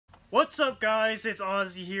What's up, guys? It's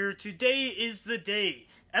Ozzy here. Today is the day.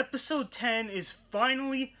 Episode 10 is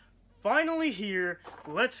finally here.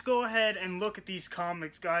 Let's go ahead and look at these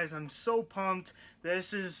comics, guys. I'm so pumped.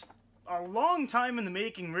 This is a long time in the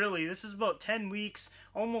making, really. This is about 10 weeks,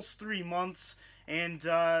 almost 3 months. And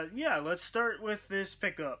yeah, let's start with this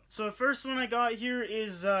pickup. So the first one I got here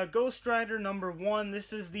is Ghost Rider #1.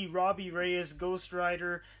 This is the Robbie Reyes Ghost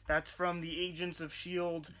Rider. That's from the Agents of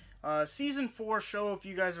S.H.I.E.L.D. Season 4 show. If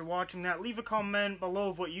you guys are watching that, leave a comment below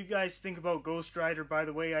of what you guys think about Ghost Rider. By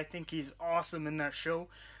the way, I think he's awesome in that show.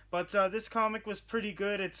 But this comic was pretty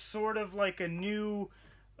good. It's sort of like a new...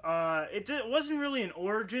 it wasn't really an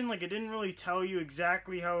origin. Like, it didn't really tell you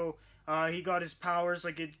exactly how he got his powers.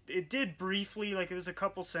 Like, it did briefly. Like, it was a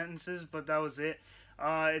couple sentences, but that was it.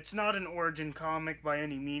 It's not an origin comic by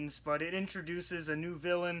any means, but it introduces a new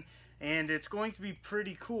villain, and it's going to be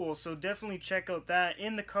pretty cool, so definitely check out that.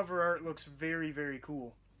 And the cover art looks very, very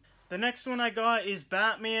cool. The next one I got is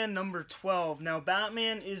Batman #12. Now,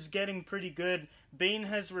 Batman is getting pretty good. Bane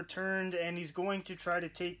has returned, and he's going to try to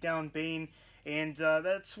take down Bane, and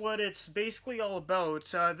that's what it's basically all about.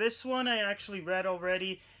 This one I actually read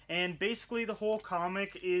already, and basically the whole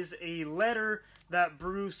comic is a letter that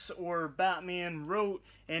Bruce or Batman wrote,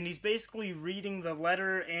 and he's basically reading the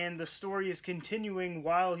letter, and the story is continuing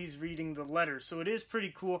while he's reading the letter. So it is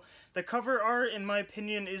pretty cool. The cover art, in my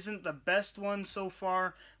opinion, isn't the best one so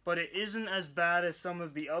far, but it isn't as bad as some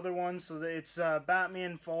of the other ones. So it's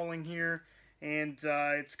Batman falling here, and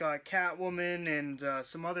it's got Catwoman and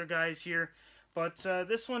some other guys here. But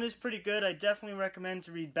this one is pretty good. I definitely recommend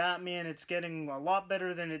to read Batman. It's getting a lot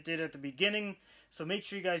better than it did at the beginning, so make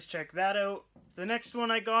sure you guys check that out. The next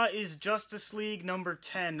one I got is Justice League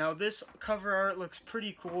 #10. Now, this cover art looks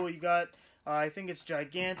pretty cool. You got, I think it's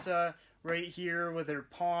Giganta right here with her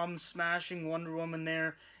palm smashing Wonder Woman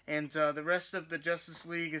there. And the rest of the Justice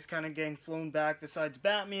League is kind of getting flown back besides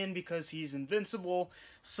Batman because he's invincible.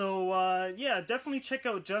 So, yeah, definitely check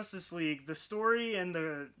out Justice League. The story and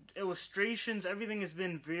the illustrations, everything has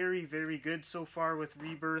been very, very good so far with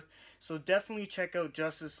Rebirth. So definitely check out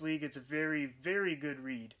Justice League. It's a very, very good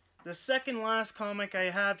read. The second last comic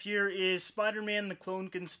I have here is Spider-Man: The Clone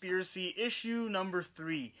Conspiracy, issue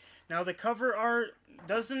 #3. Now, the cover art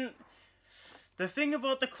doesn't... The thing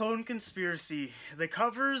about the Clone Conspiracy, the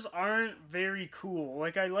covers aren't very cool.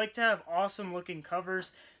 Like, I like to have awesome looking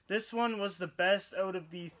covers. This one was the best out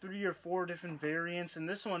of the 3 or 4 different variants, and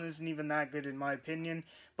this one isn't even that good in my opinion.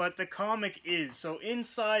 But the comic is, so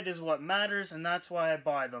inside is what matters, and that's why I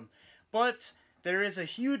buy them. But there is a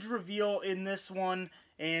huge reveal in this one,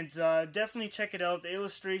 and definitely check it out. The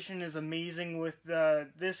illustration is amazing with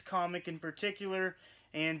this comic in particular.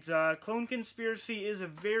 And Clone Conspiracy is a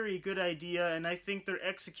very good idea, and I think they're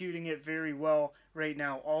executing it very well right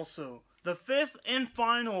now also. The fifth and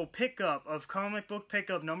final pickup of comic book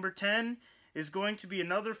pickup #10 is going to be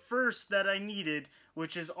another first that I needed,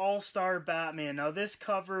 which is All-Star Batman. Now, this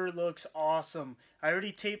cover looks awesome. I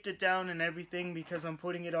already taped it down and everything because I'm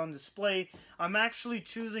putting it on display. I'm actually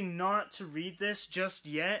choosing not to read this just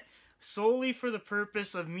yet, solely for the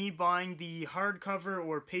purpose of me buying the hardcover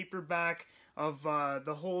or paperback of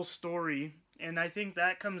the whole story, and I think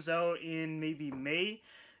that comes out in maybe May.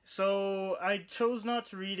 So I chose not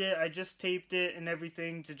to read it. I just taped it and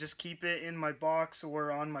everything to just keep it in my box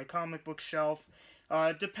or on my comic book shelf.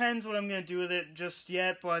 Depends what I'm going to do with it just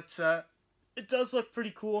yet, but it does look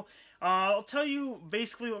pretty cool. I'll tell you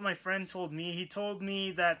basically what my friend told me. He told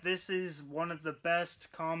me that this is one of the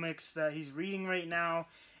best comics that he's reading right now,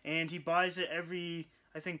 and he buys it every,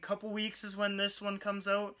 I think, couple weeks is when this one comes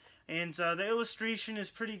out. And the illustration is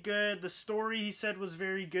pretty good. The story, he said, was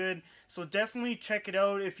very good. So definitely check it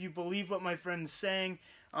out if you believe what my friend's saying.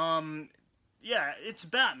 Yeah, it's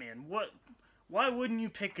Batman. Why wouldn't you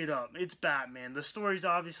pick it up? It's Batman. The story's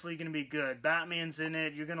obviously going to be good. Batman's in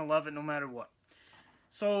it. You're going to love it no matter what.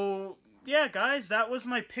 So, yeah, guys, that was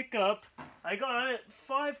my pickup. I got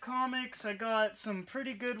 5 comics. I got some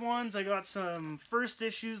pretty good ones. I got some first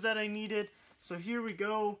issues that I needed. So here we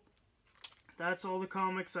go. That's all the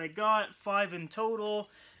comics I got, 5 in total.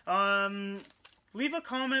 Leave a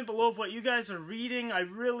comment below of what you guys are reading. I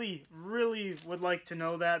really, really would like to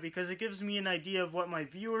know that, because it gives me an idea of what my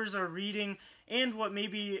viewers are reading and what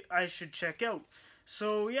maybe I should check out.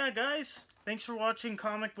 So yeah, guys, thanks for watching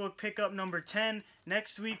comic book pickup #10.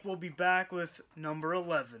 Next week we'll be back with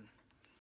 #11.